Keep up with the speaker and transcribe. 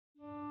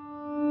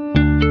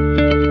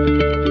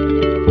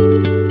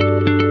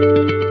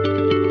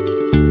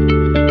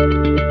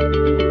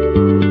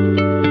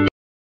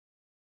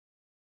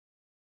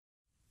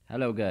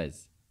Hello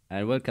guys,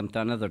 and welcome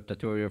to another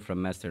tutorial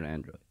from Master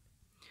Android.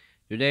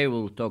 Today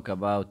we'll talk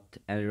about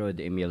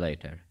Android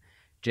emulator,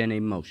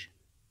 genymotion.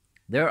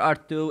 There are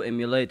two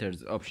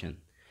emulators option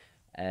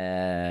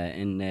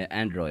in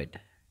Android,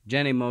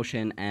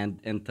 genymotion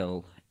and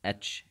Intel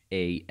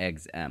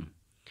HAXM.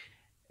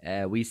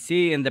 We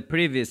see in the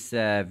previous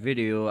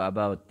video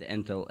about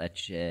Intel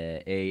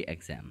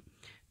HAXM.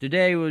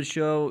 Today we'll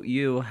show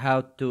you how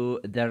to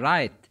the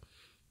right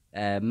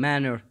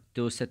manner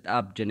to set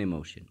up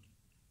genymotion.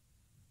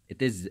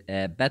 It is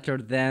better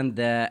than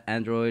the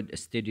Android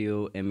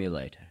Studio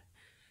emulator.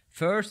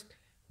 First,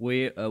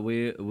 we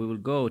will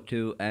go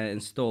to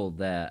install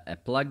the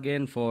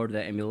plugin for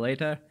the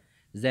emulator.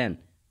 Then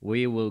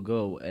we will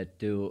go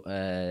to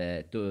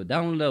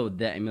download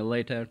the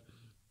emulator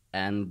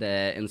and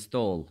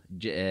install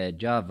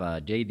Java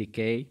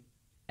JDK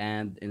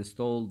and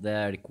install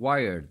the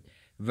required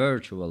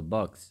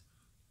VirtualBox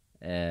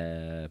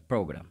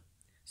program.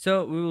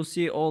 So we will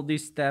see all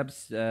these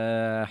steps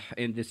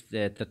in this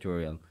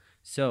tutorial.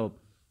 So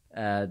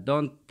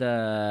don't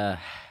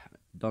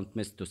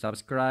miss to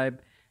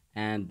subscribe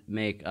and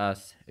make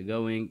us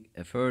going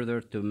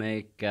further to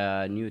make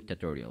new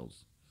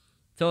tutorials.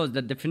 So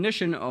the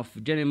definition of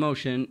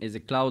genymotion is a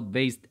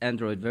cloud-based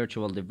Android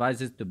virtual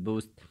devices to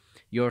boost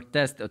your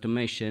test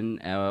automation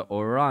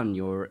or run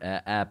your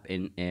app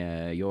in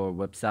your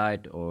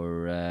website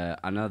or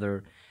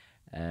another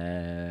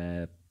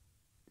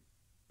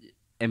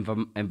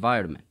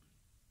environment.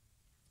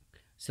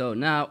 So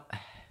now,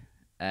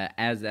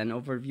 as an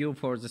overview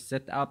for the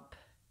setup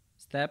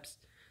steps,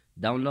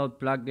 download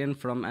plugin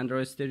from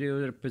Android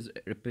Studio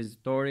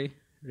repository.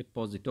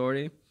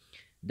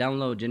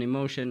 Download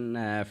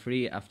genymotion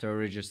free after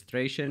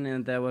registration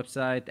in the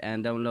website,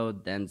 and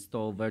download and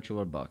install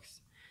VirtualBox.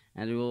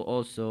 And you will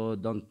also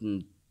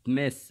don't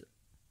miss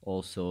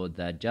also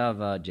the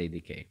Java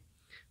JDK.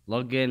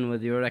 Log in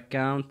with your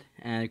account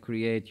and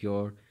create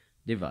your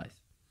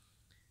device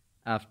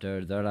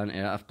after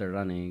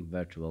running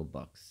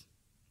VirtualBox.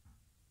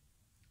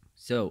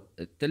 So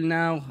till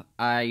now,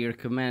 I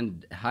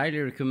highly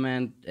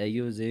recommend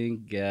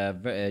using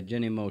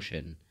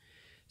genymotion.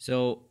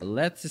 So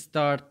let's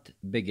start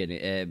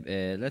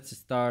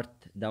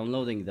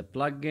downloading the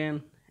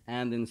plugin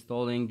and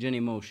installing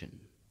genymotion.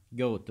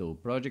 Go to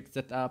project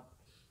setup,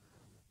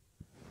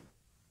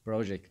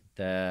 project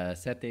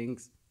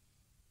settings,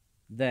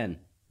 then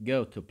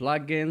go to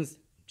plugins,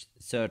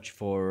 search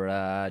for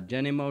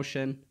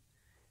genymotion.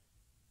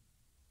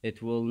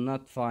 It will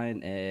not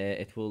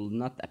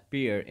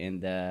appear in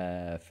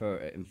the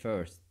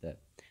first.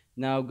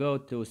 Now go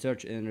to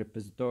search in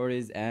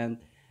repositories and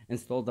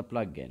install the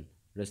plugin.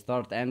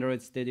 Restart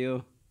Android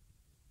Studio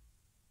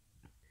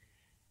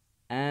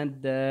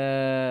and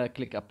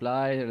click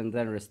apply, and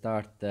then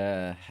restart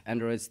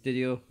Android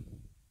Studio.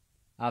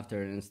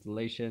 After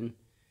installation,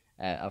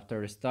 after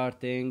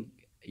restarting,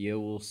 you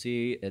will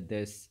see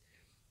this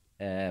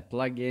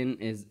plugin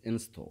is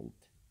installed.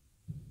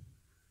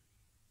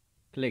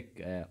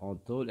 Click on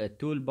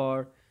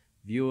toolbar,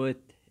 view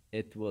it.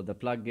 The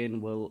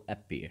plugin will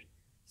appear.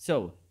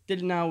 So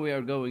till now we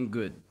are going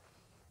good.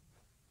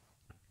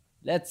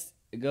 Let's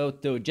go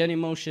to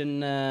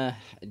genymotion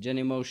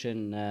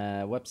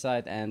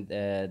website and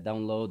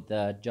download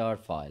the jar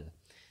file.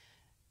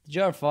 The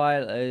jar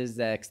file is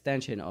the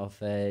extension of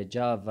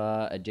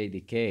Java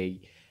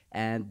JDK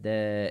and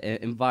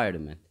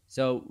environment.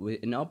 So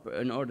in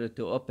order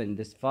to open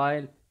this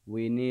file,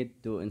 we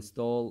need to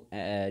install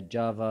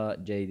Java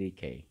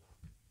JDK.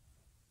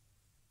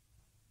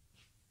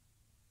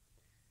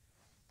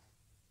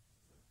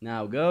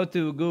 Now go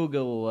to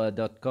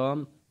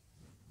google.com,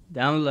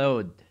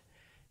 download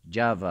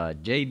Java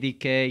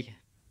JDK,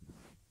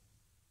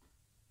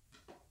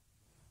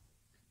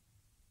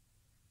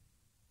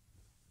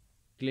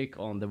 click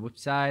on the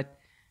website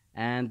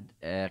and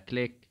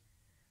click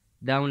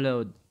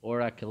download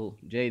Oracle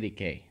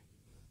JDK.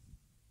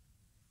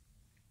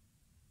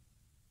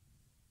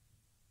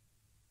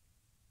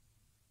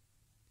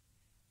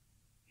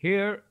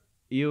 Here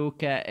you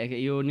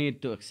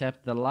need to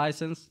accept the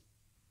license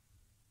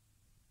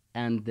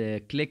and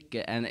click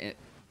and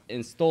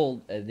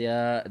install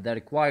the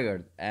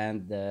required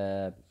and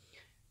the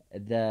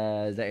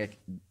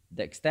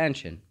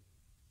extension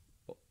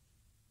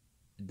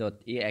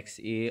 .exe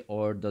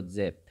or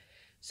 .zip.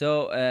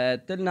 So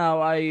till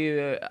now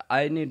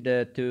I need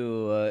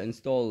to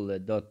install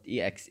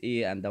 .exe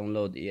and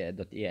download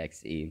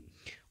 .exe.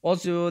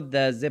 Also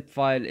the zip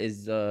file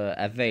is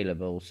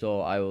available,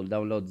 so I will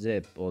download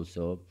zip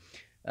also.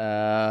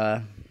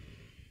 I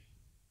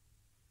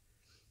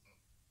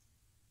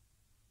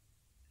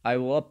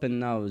will open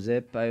now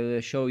zip. I will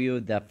show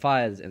you the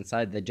files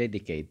inside the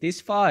JDK.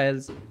 These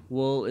files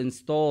will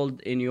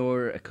installed in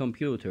your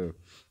computer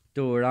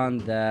to run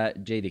the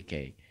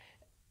JDK.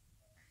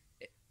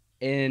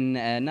 And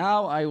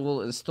now I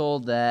will install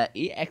the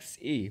exe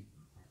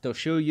to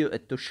show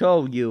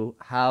you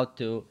how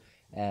to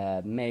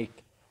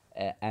make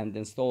and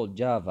install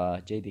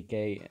Java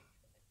JDK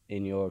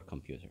in your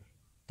computer.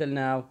 Till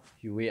now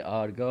we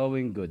are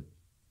going good.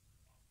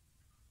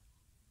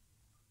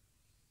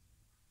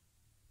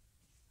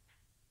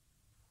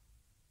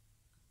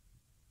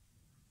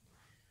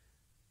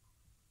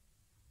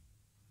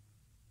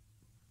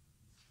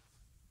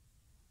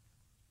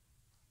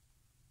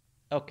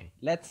 Okay,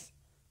 let's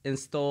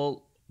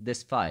install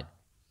this file.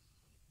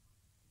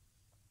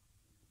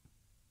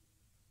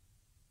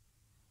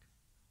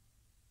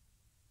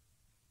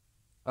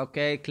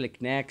 Okay,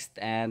 click next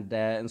and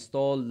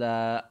install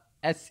the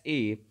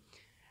SE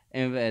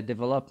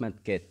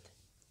development kit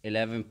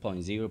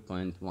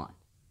 11.0.1.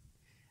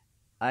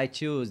 I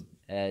choose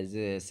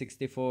the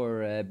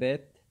 64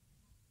 bit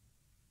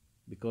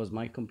because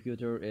my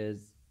computer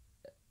is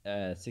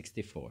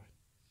 64.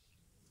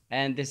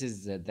 And this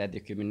is the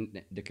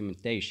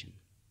documentation.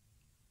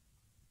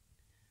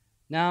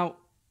 Now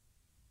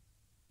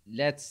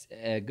let's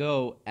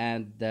go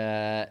and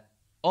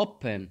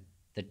open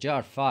the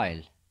jar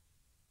file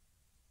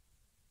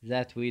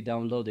that we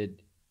downloaded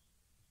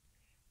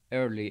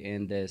early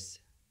in this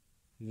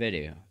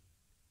video.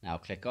 Now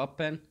click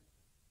open.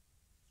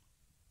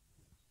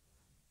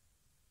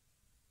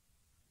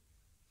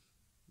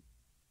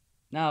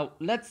 Now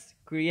let's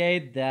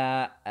create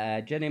the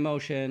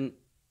genymotion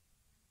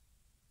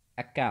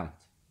account.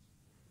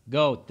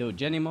 Go to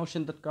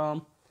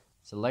genymotion.com,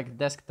 select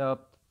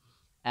desktop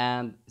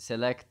and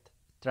select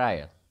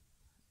trial.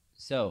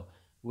 So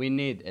we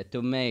need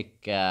to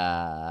make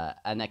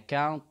an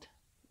account.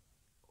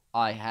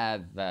 I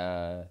have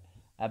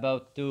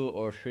about two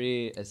or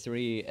three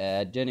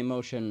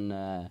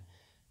genymotion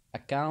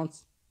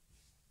accounts.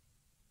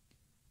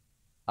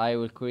 I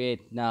will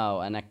create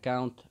now an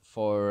account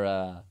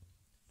for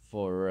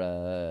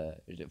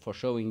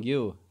showing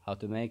you how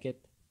to make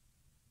it.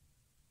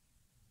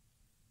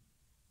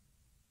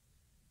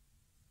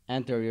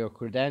 Enter your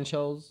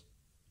credentials.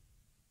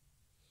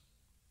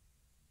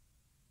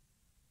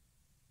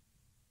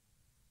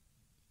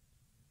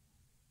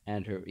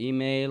 Enter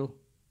email.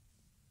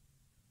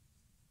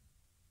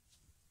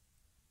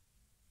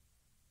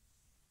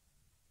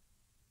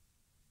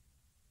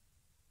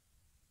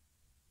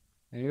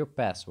 And your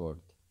password.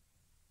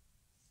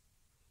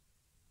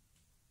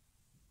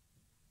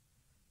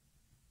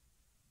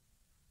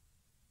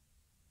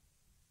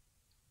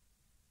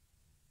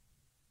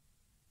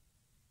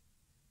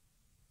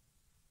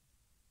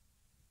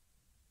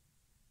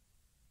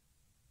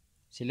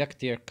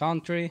 Select your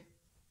country.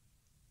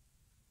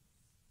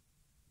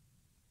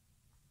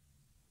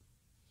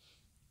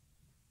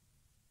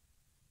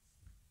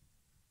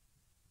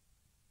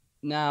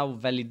 Now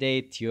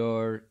validate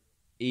your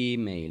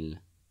email.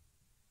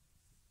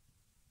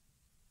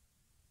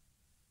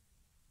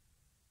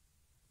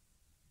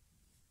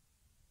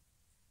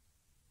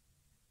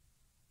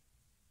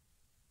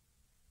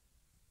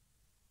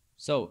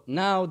 So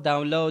now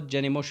download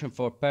genymotion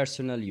for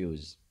personal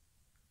use.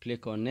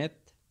 Click on it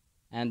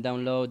and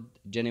download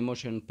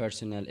genymotion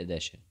personal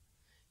edition.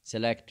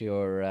 Select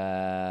your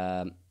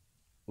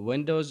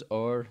Windows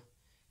or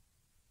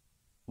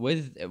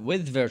with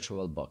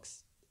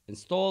VirtualBox.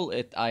 Install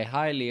it. I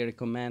highly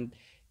recommend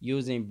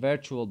using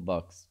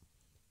VirtualBox.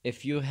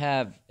 If you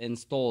have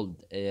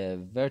installed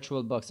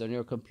VirtualBox on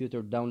your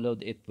computer,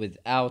 download it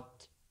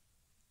without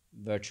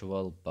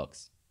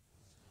VirtualBox.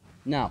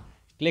 Now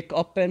click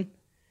open.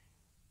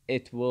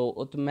 It will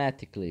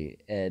automatically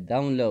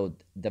download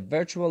the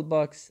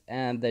VirtualBox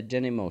and the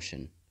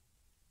genymotion.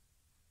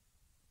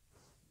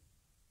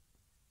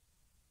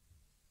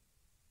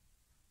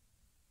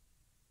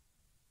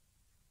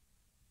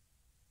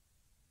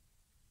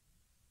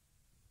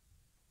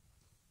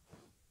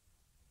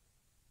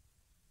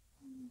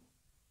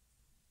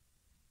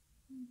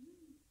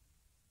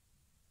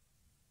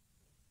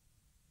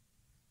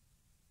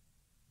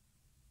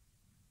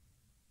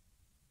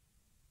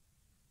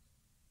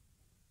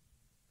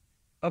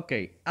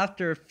 Okay,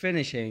 after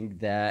finishing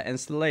the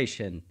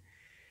installation,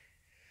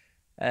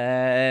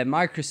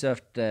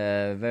 Microsoft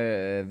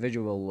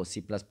Visual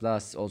C++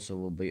 also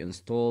will be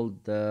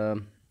installed.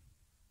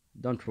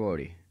 Don't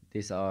worry,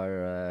 these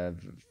are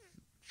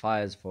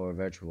files for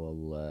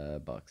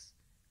VirtualBox.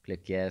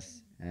 Click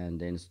yes and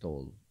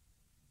install.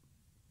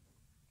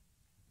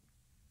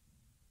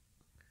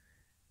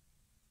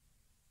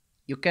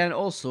 You can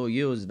also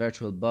use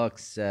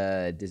VirtualBox,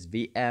 this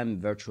VM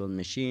virtual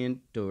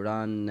machine, to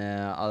run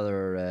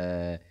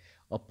other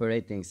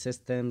operating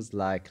systems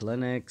like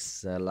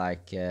Linux,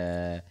 like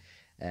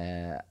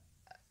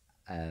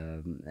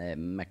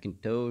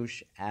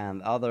Macintosh,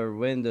 and other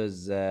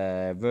Windows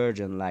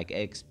version like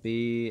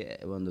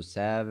XP, Windows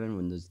 7,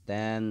 Windows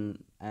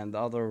 10, and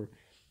other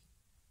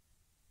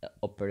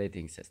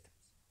operating systems.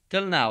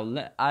 Till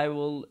now, I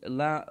will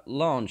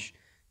launch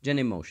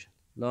genymotion.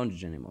 Launch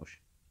genymotion.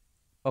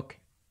 Okay.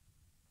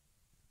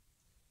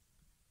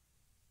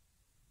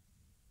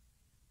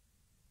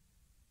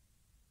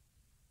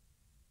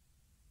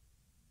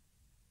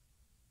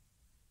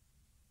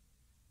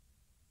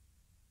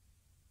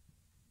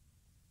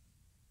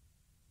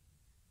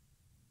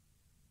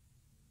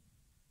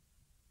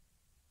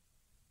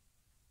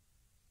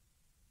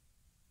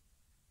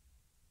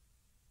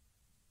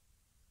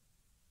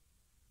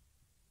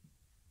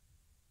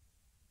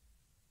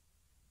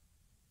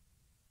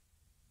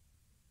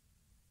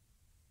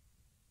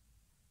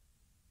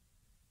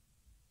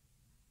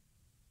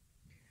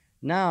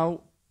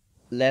 Now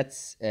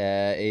let's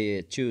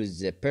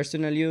choose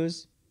personal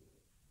use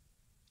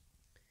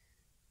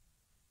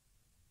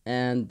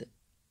and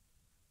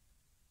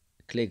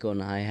click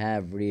on I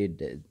have read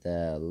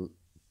the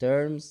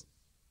terms,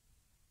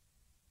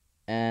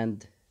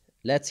 and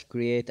let's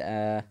create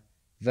a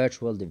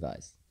virtual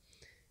device.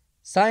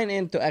 Sign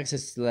in to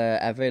access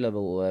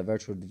available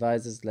virtual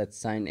devices. Let's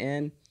sign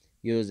in.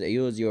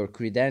 Use your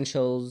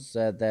credentials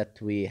that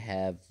we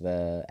have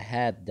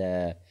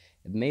had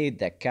made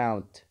the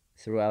account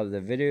throughout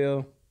the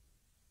video.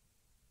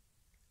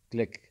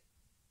 Click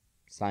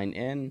sign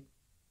in.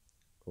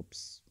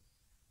 Oops.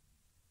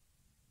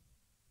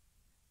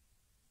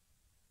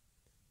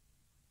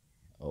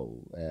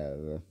 Oh,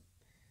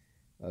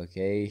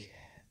 okay.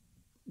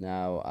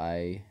 Now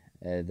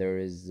there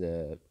is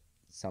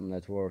some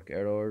network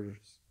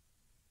errors.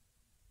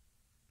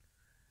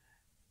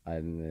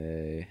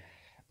 I'm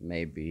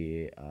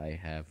maybe I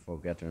have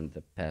forgotten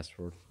the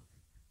password.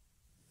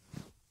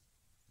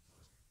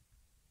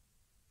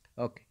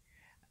 Okay,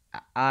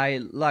 I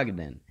logged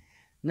in.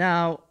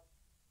 Now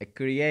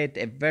create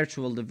a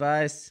virtual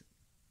device.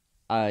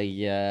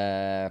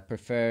 I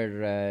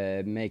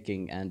prefer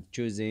making and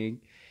choosing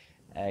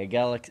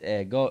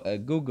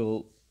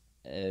Google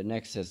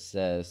Nexus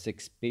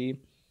 6P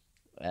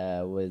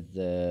with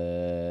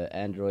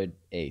Android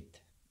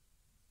 8,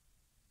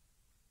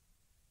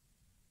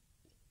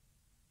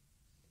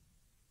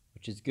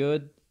 which is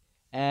good.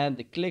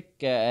 And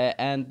click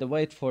and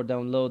wait for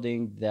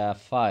downloading the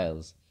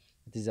files.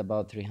 It is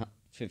about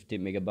 350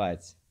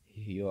 megabytes.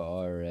 You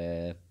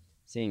are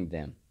seeing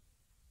them.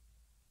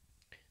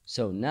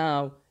 So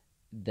now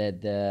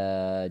that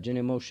the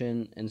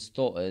genymotion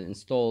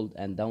installed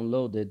and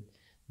downloaded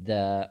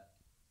the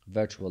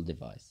virtual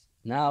device,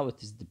 now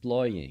it is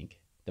deploying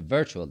the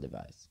virtual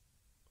device.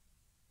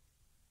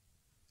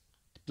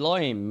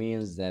 Deploying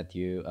means that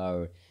you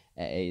are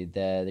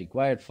the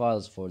required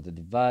files for the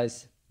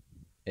device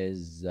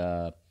is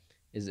uh,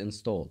 is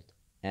installed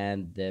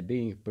and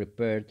being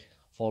prepared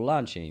for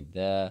launching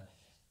the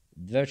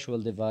virtual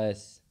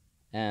device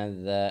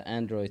and the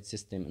Android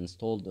system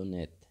installed on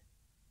it.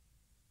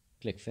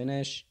 Click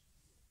finish,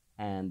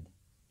 and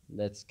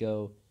let's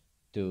go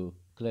to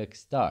click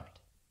start.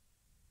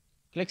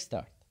 Click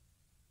start.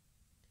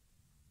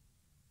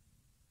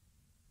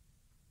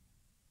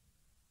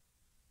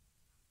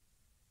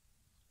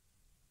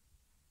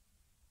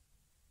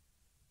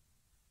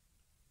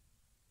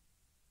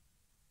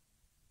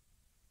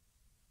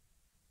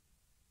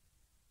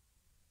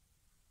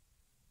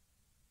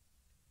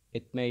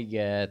 It may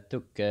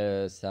took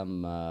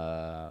some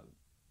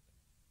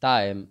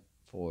time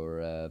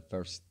for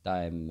first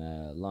time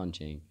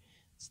launching,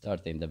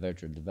 starting the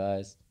virtual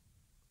device,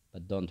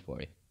 but don't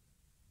worry.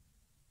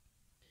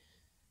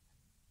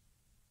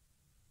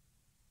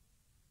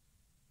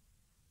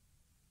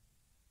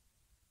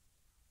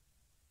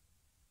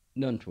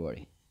 Don't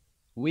worry.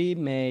 We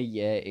may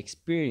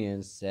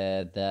experience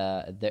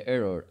the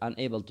error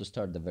unable to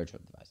start the virtual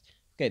device.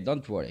 Okay,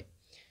 don't worry.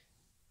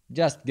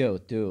 Just go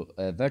to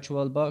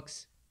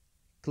VirtualBox,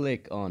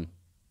 click on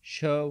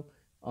Show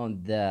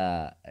on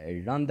the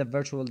Run the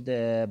Virtual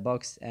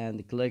Box,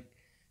 and click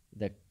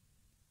the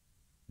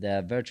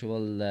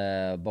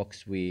virtual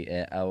box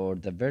or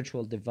the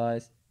virtual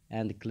device,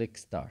 and click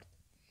Start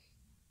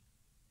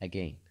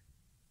again.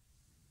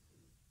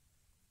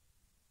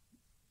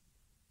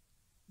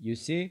 You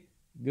see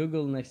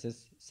Google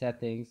Nexus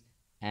settings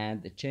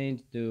and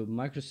change to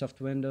Microsoft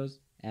Windows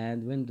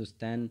and Windows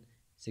 10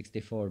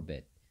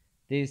 64-bit.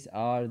 These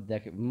are the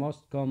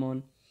most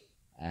common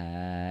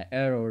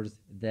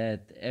errors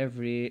that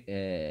every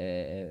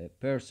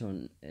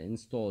person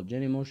install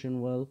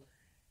genymotion will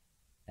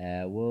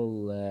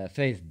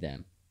face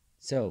them.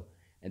 So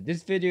in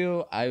this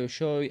video I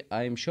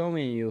am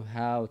showing you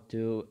how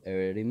to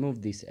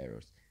remove these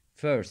errors.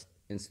 First,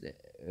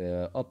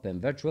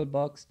 open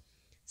VirtualBox,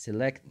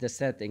 select the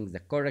settings, the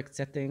correct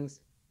settings,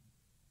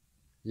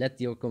 let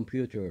your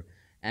computer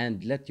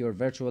and let your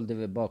virtual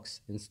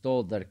box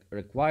install the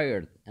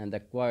required and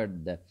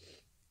acquired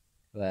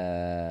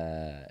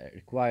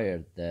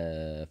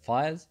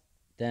files,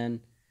 then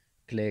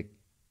click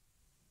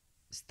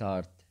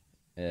start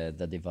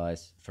the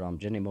device from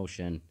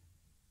genymotion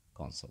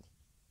console.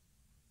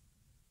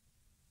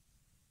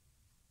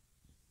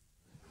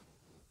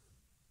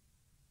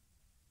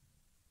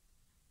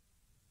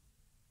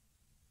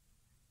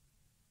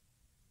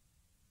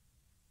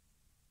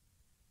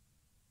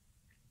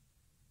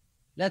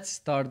 Let's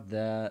start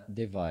the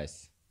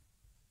device.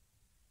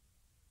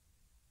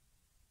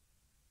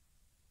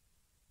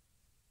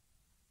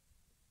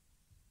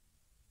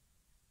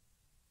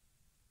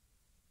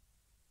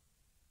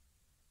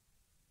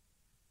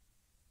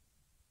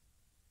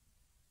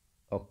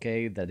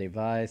 Okay, the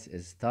device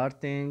is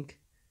starting,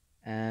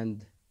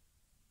 and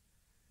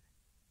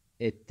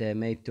it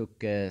may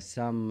took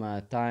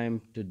some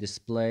time to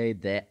display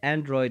the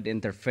Android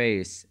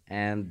interface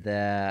and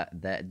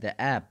the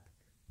app.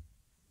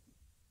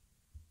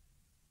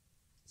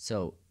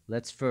 So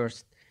let's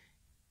first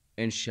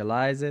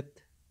initialize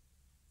it,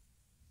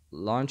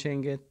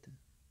 launching it,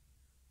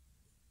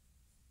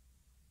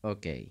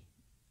 Okay,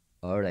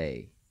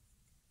 alright,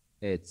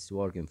 it's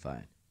working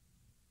fine.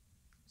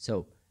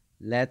 So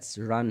let's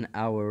run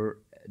our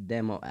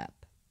demo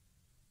app.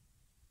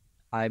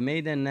 I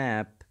made an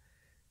app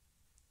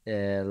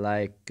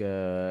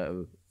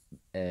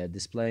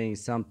displaying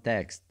some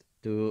text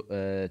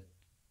to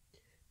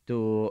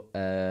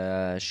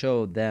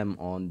show them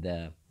on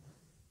the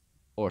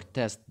or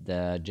test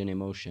the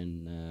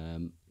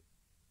genymotion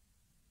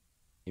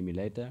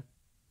emulator.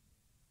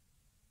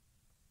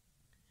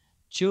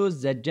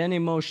 Choose the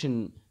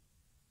genymotion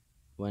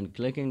when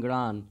clicking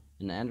run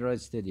in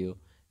Android Studio.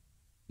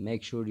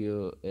 Make sure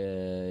you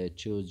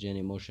choose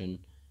genymotion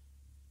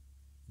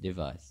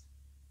device.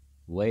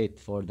 Wait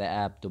for the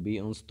app to be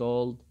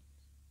installed.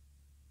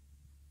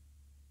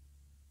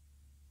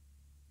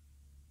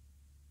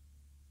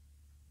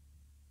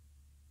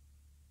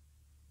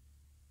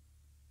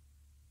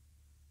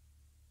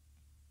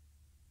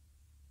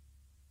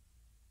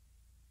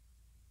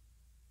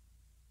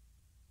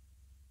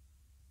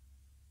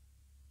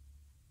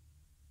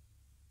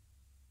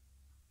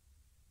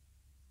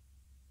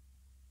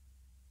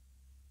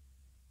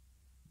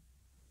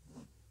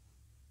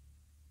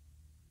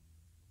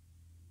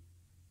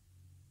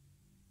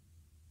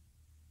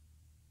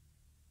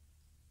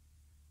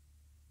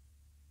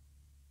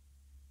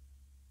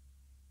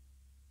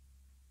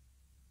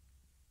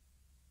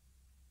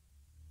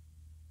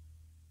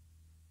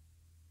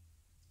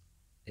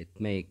 It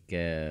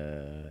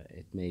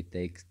may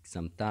take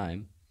some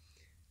time.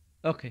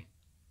 Okay,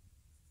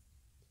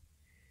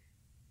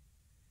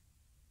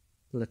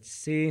 let's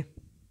see.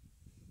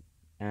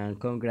 And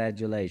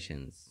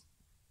congratulations,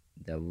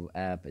 the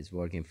app is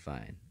working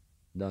fine.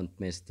 Don't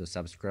miss to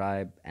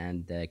subscribe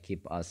and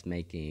keep us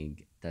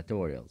making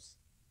tutorials.